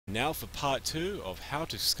Now for part 2 of how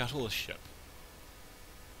to scuttle a ship.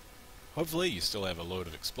 Hopefully you still have a load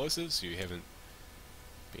of explosives, so you haven't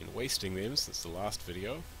been wasting them since the last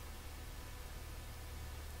video.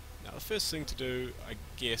 Now the first thing to do, I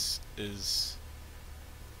guess, is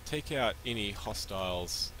take out any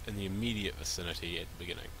hostiles in the immediate vicinity at the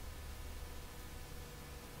beginning.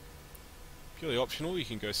 Purely optional, you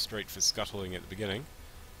can go straight for scuttling at the beginning,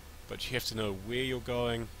 but you have to know where you're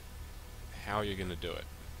going, how you're going to do it.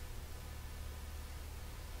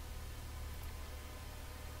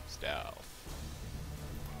 Stealth.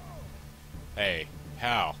 Hey,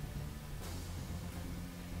 how?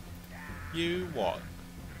 You what?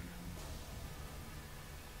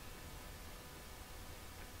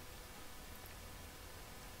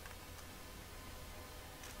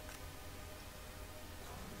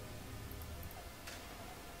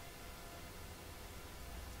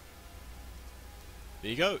 There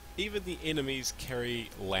you go, even the enemies carry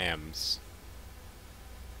lambs.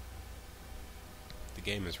 The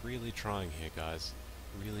game is really trying here, guys.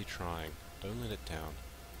 Really trying. Don't let it down.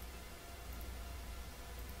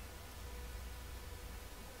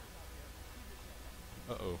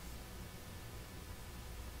 Uh-oh.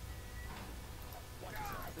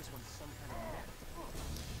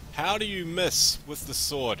 How do you miss with the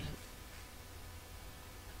sword?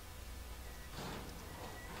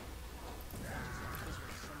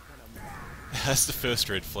 That's the first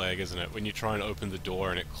red flag, isn't it? When you try and open the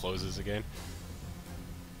door and it closes again.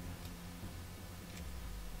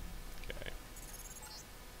 Okay.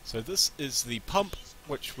 So this is the pump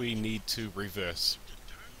which we need to reverse.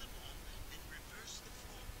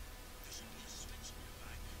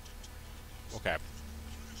 Okay.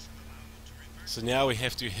 So now we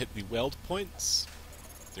have to hit the weld points.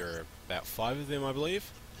 There are about 5 of them, I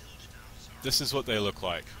believe. This is what they look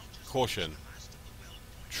like. Caution.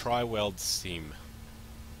 Try weld seam.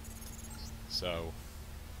 So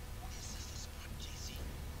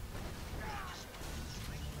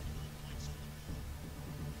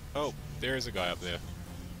oh, there is a guy up there.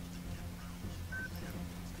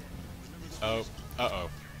 Oh, uh-oh.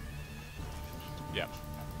 Yeah.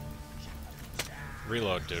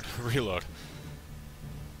 Reload, dude. Reload.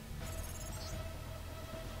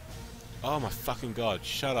 Oh my fucking god,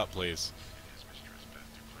 shut up please.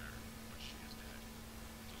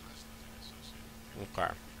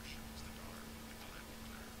 Okay.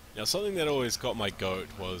 Now something that always got my goat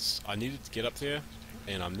was I needed to get up there,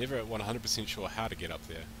 and I'm never 100% sure how to get up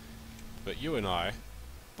there. But you and I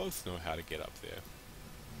both know how to get up there.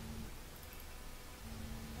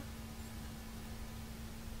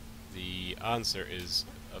 The answer is,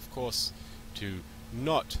 of course, to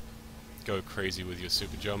not go crazy with your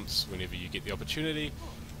super jumps whenever you get the opportunity,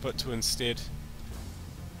 but to instead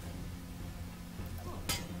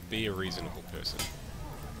be a reasonable person.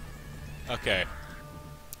 Okay.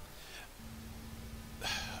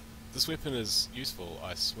 This weapon is useful,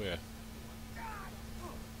 I swear.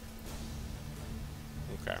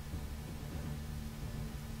 Okay.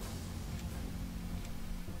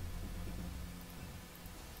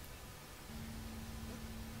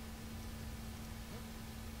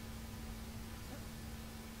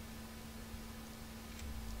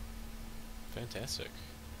 Fantastic.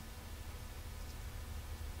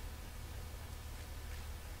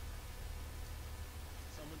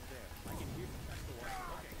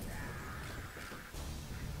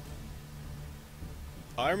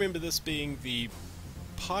 I remember this being the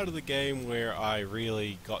part of the game where I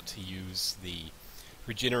really got to use the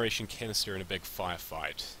regeneration canister in a big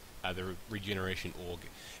firefight, the regeneration org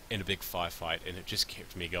in a big firefight, and it just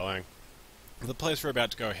kept me going. The place we're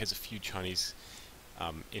about to go has a few Chinese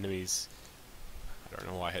enemies. I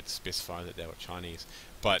don't know why I had to specify that they were Chinese,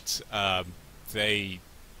 but they,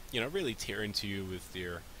 you know, really tear into you with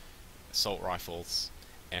their assault rifles,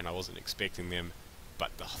 and I wasn't expecting them,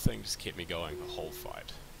 but the thing just kept me going the whole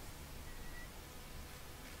fight.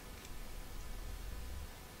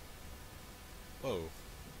 Whoa,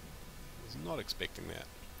 was not expecting that.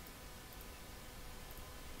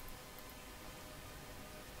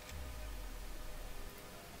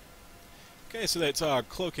 Okay, so that's our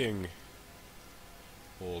cloaking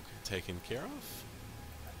org taken care of.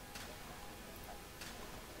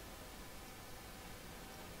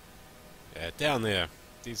 Yeah, down there.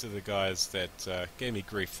 These are the guys that gave me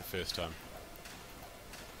grief the first time.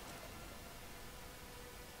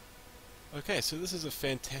 Okay, so this is a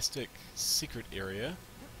fantastic secret area,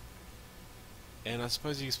 and I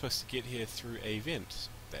suppose you're supposed to get here through a vent.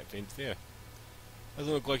 That vent there.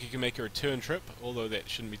 Doesn't look like you can make a return trip, although that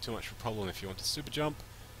shouldn't be too much of a problem if you want to super jump.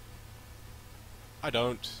 I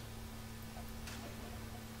don't.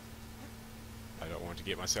 want to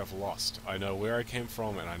get myself lost. I know where I came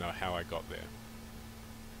from and I know how I got there.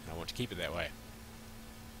 And I want to keep it that way.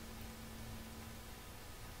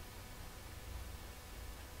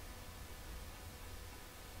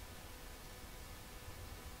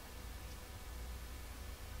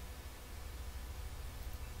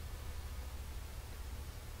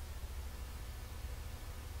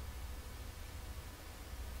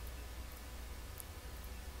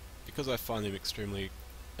 Because I find them extremely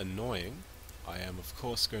annoying, I am of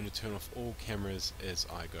course going to turn off all cameras as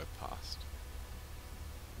I go past.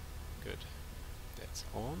 Good. That's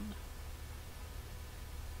on.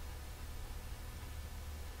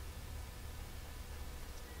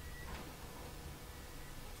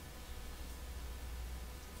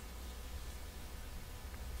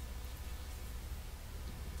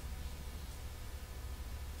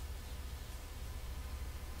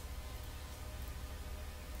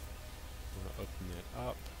 Open that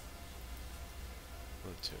up.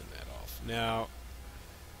 I'll turn that off. Now,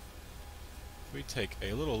 if we take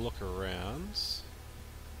a little look around,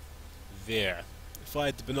 there. If I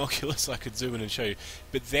had the binoculars, I could zoom in and show you.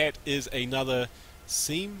 But that is another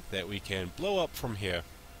seam that we can blow up from here.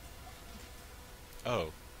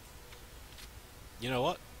 Oh. You know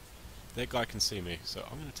what? That guy can see me, so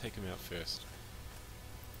I'm going to take him out first.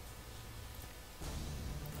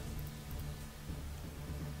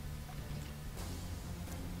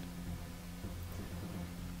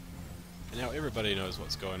 And now everybody knows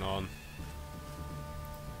what's going on.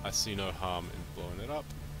 I see no harm in blowing it up.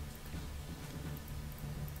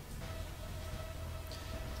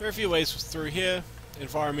 There are a few ways through here.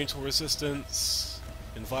 Environmental resistance,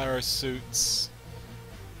 enviro suits.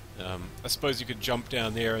 I suppose you could jump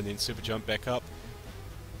down there and then super jump back up.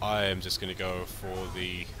 I am just going to go for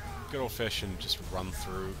the good old fashioned just run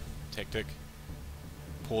through tactic.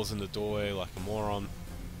 Pause in the doorway like a moron.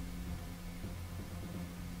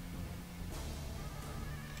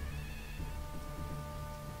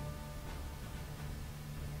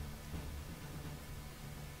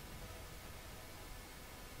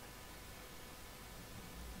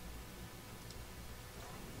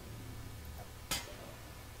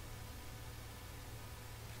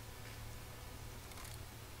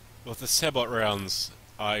 With the Sabot rounds,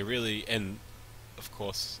 I really, and of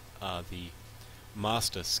course, the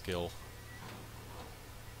master skill,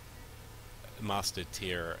 master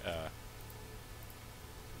tier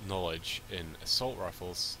knowledge in assault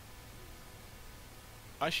rifles,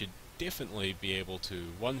 I should definitely be able to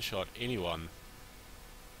one-shot anyone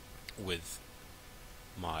with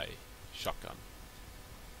my shotgun.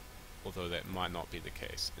 Although that might not be the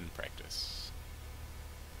case in practice.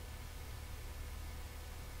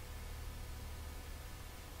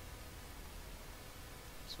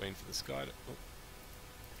 Just waiting for this guy to...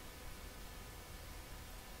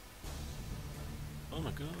 Oh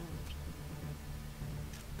my god.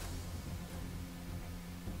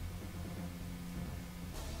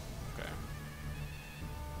 Okay.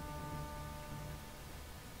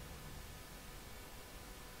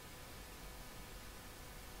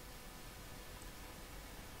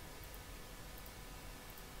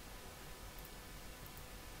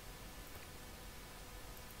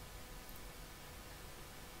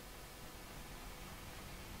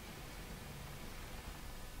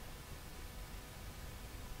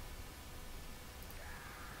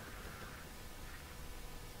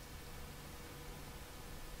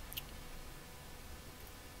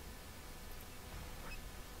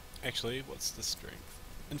 Actually, what's the strength?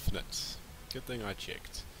 Infinite. Good thing I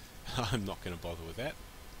checked. I'm not going to bother with that.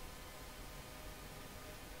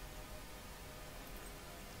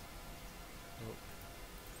 Oh.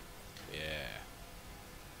 Yeah.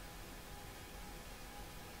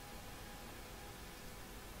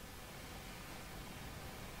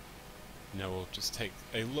 Now we'll just take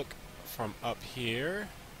a look from up here.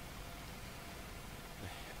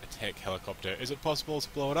 Attack helicopter. Is it possible to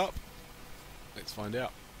blow it up? Let's find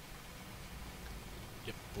out.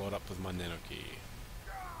 Yep, blow it up with my nano key.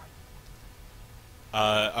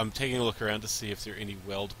 I'm taking a look around to see if there are any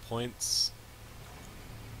weld points.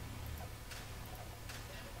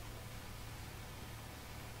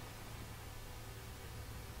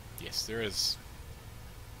 Yes, there is.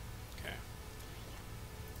 Okay.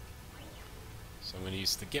 So I'm going to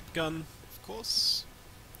use the GEP gun, of course.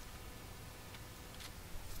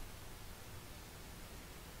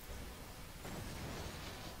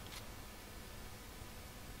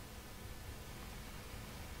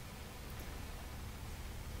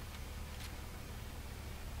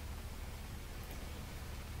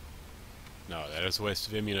 No, that is a waste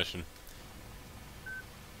of ammunition.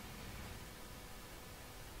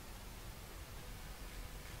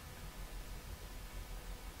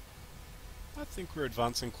 I think we're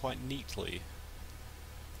advancing quite neatly.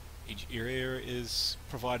 Each area is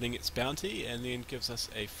providing its bounty and then gives us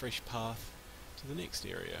a fresh path to the next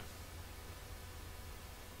area.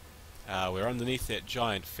 We're underneath that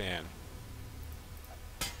giant fan.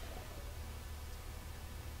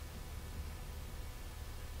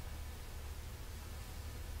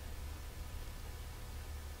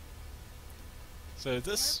 So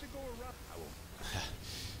this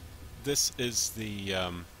this is the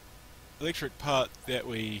electric part that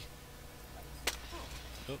we...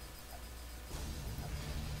 Oh.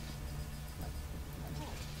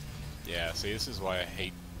 Yeah, see, this is why I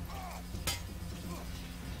hate...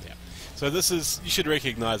 Yeah. So this is... You should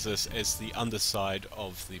recognize this as the underside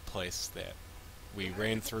of the place that we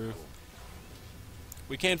ran through.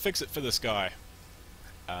 We can fix it for this guy.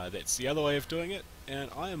 That's the other way of doing it,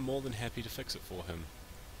 and I am more than happy to fix it for him.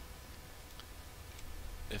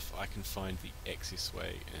 If I can find the access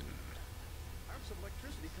way in. Arcs of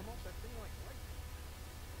electricity come off that thing like lightning.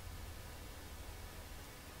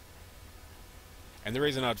 And the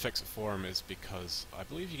reason I'd fix it for him is because I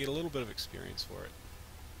believe you get a little bit of experience for it.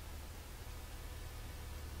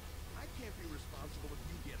 I can't be responsible if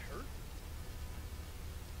you get hurt.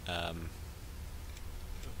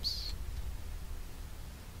 Oops.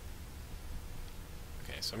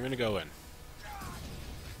 Okay, so I'm gonna go in.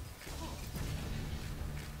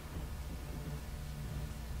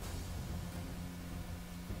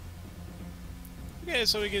 Okay,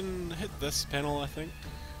 so we can hit this panel, I think.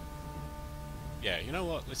 Yeah, you know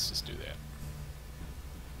what? Let's just do that.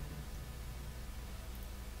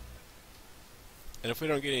 And if we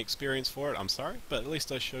don't get any experience for it, I'm sorry, but at least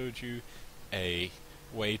I showed you a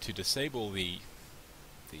way to disable the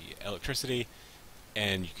electricity,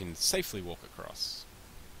 and you can safely walk across.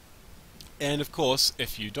 And of course,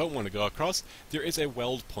 if you don't want to go across, there is a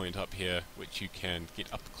weld point up here which you can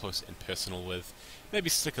get up close and personal with. Maybe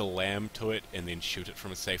stick a lamb to it and then shoot it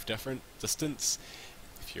from a safe distance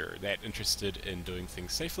if you're that interested in doing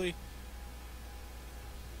things safely.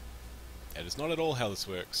 That is not at all how this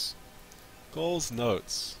works. Goals,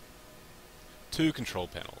 notes. 2 control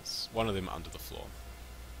panels, one of them under the floor.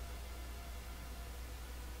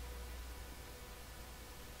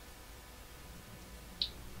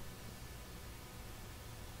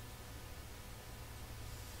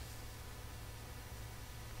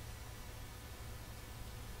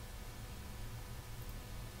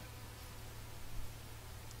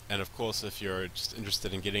 And of course, if you're just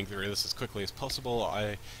interested in getting through this as quickly as possible,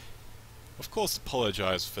 I, of course,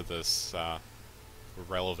 apologize for this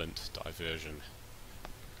irrelevant diversion.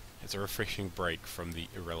 It's a refreshing break from the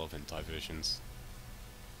irrelevant diversions.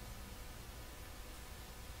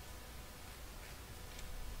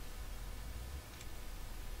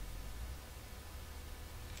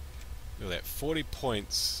 Look at that, 40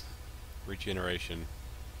 points regeneration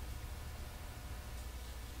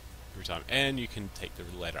every time, and you can take the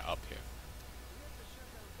ladder up here.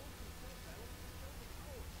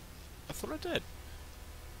 I thought I did.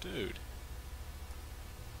 Dude.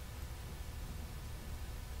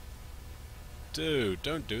 Dude,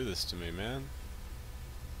 don't do this to me, man.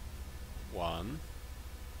 1.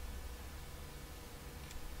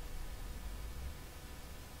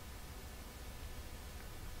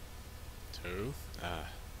 2.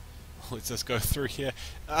 Let's just go through here.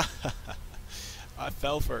 I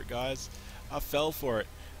fell for it, guys. I fell for it.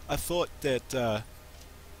 I thought that a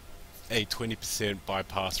 20%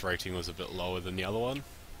 bypass rating was a bit lower than the other one.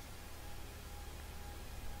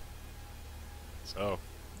 So,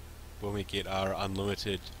 when we get our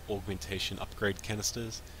unlimited augmentation upgrade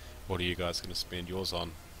canisters, what are you guys going to spend yours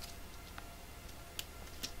on?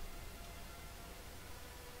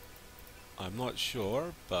 I'm not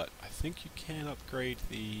sure, but I think you can upgrade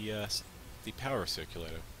the power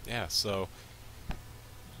circulator. Yeah, so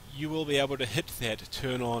you will be able to hit that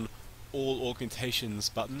turn on all augmentations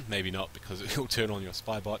button. Maybe not, because it will turn on your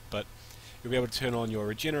spybot, but you'll be able to turn on your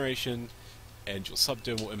regeneration and your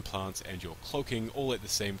subdermal implants and your cloaking all at the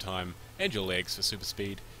same time, and your legs for super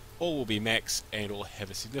speed. All will be max and will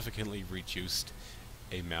have a significantly reduced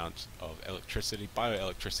amount of electricity,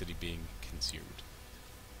 bioelectricity being consumed.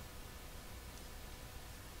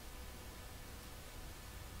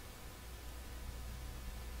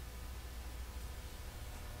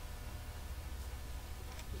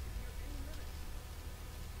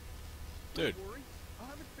 Dude. Don't worry, I'll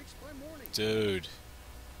have it fixed by morning. Dude.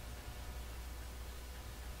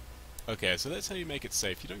 Okay, so that's how you make it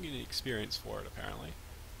safe. You don't get any experience for it, apparently.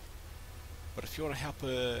 But if you want to help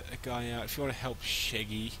a guy out, if you want to help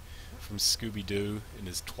Shaggy from Scooby-Doo in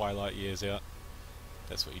his twilight years out,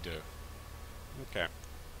 that's what you do. Okay.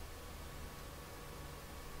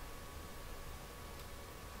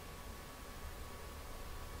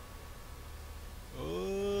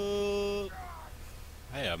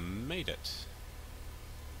 it.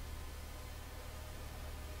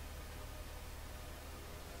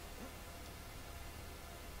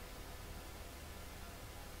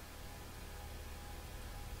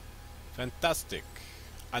 Fantastic.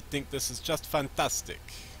 I think this is just fantastic.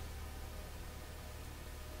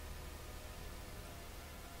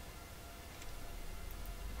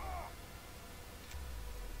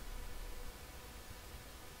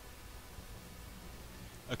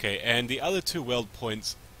 Okay, and the other two weld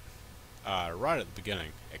points are right at the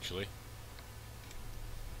beginning, actually.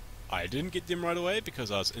 I didn't get them right away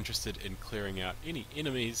because I was interested in clearing out any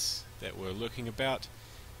enemies that were lurking about.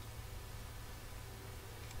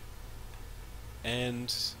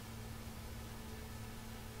 And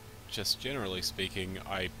just generally speaking,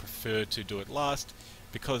 I prefer to do it last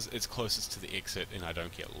because it's closest to the exit and I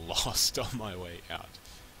don't get lost on my way out.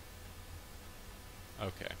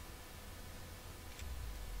 Okay.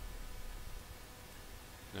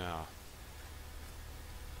 Now,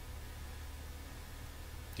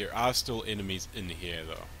 there are still enemies in here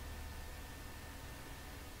though.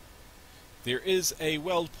 There is a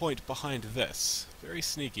weld point behind this. Very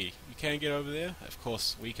sneaky. You can get over there. Of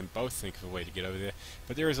course, we can both think of a way to get over there.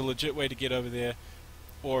 But there is a legit way to get over there.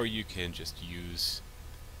 Or you can just use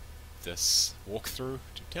this walkthrough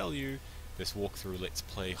to tell you, this walkthrough Let's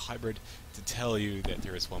Play hybrid, to tell you that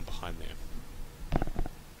there is one behind there.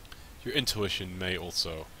 Your intuition may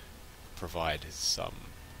also provide some...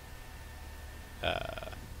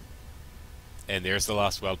 and there's the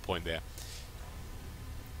last weld point there.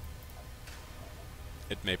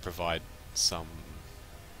 It may provide some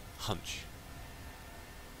hunch,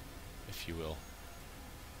 if you will.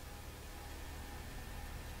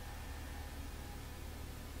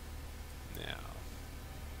 Now,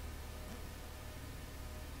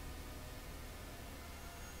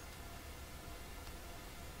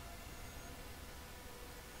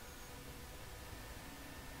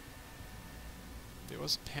 there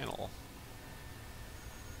was a panel.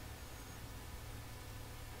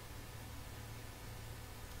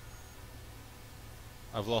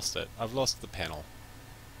 I've lost it. I've lost the panel.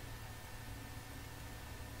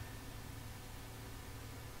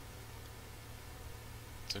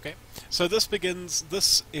 It's okay. So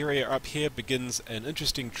this area up here begins an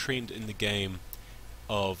interesting trend in the game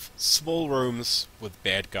of small rooms with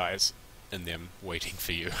bad guys in them waiting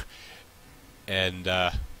for you. And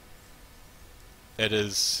it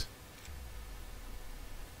is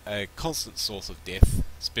a constant source of death,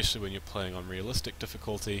 especially when you're playing on realistic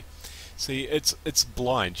difficulty. See, it's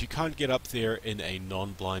blind. You can't get up there in a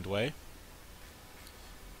non-blind way.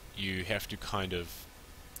 You have to kind of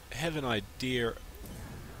have an idea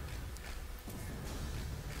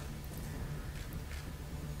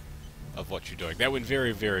of what you're doing. That went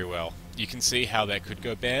very, very well. You can see how that could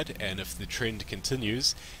go bad, and if the trend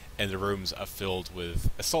continues and the rooms are filled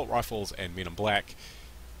with assault rifles and men in black,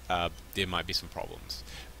 there might be some problems.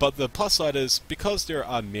 But the plus side is, because there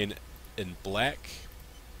are men in black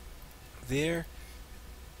there,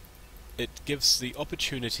 it gives the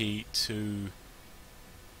opportunity to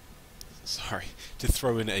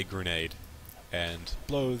throw in a grenade and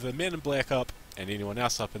blow the men in black up and anyone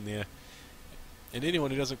else up in there, and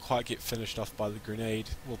anyone who doesn't quite get finished off by the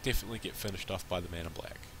grenade will definitely get finished off by the man in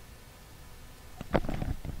black.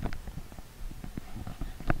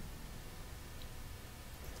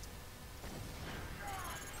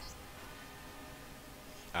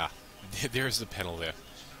 Ah, there's the panel there.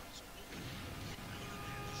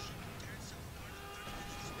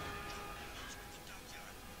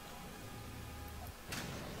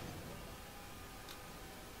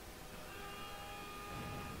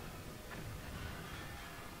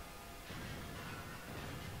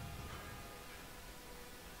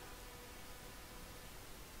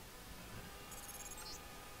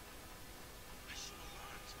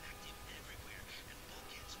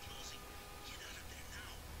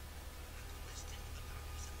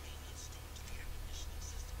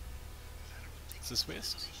 Is this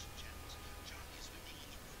west?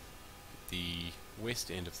 The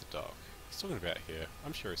west end of the dock. He's talking about here.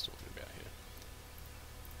 I'm sure he's talking about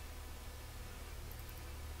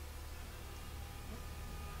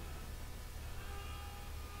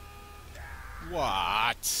here.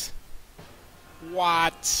 What?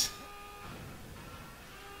 What?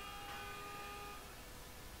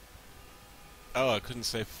 Oh, I couldn't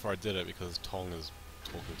say before I did it because Tong is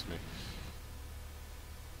talking to me.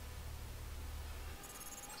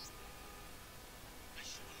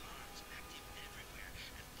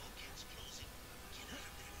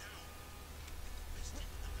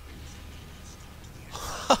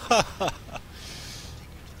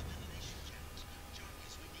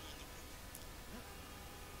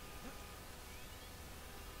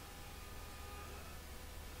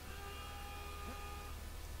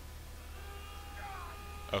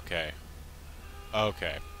 Okay.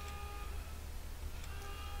 Okay.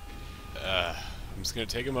 I'm just going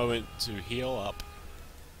to take a moment to heal up.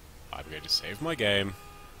 I'm going to save my game.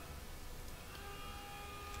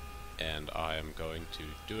 And I am going to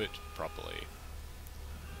do it properly.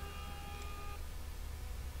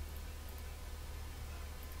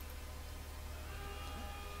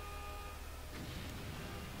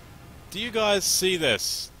 Do you guys see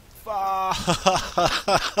this?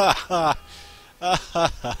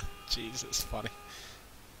 Jesus, funny.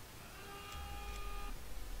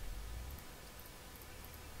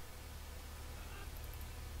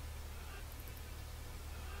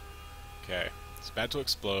 Okay, it's about to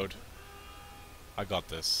explode. I got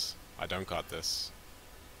this. I don't got this.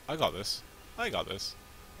 I got this. I got this.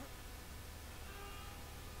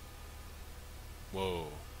 Whoa.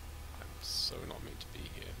 I'm so not meant to be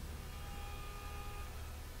here.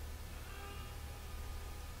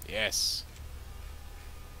 Yes.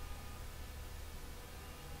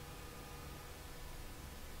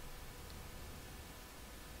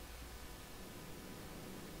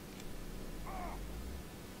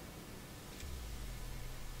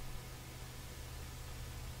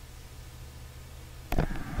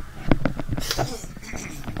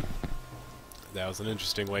 That was an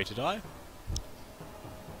interesting way to die.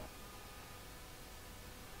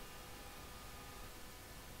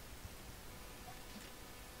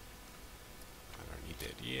 I don't need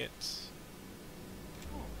that yet.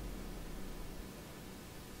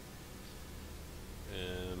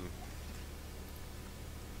 Um...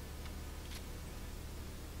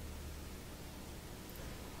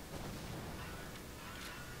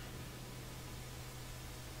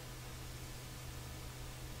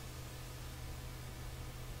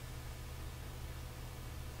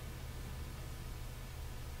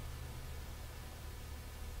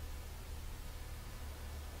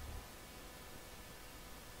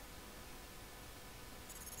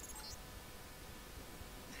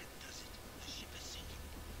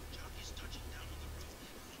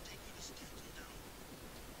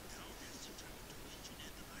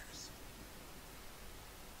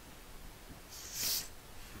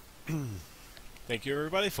 Thank you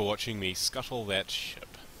everybody for watching me scuttle that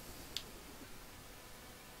ship.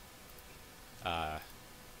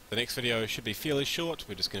 The next video should be fairly short.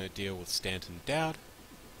 We're just going to deal with Stanton Dowd.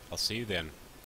 I'll see you then.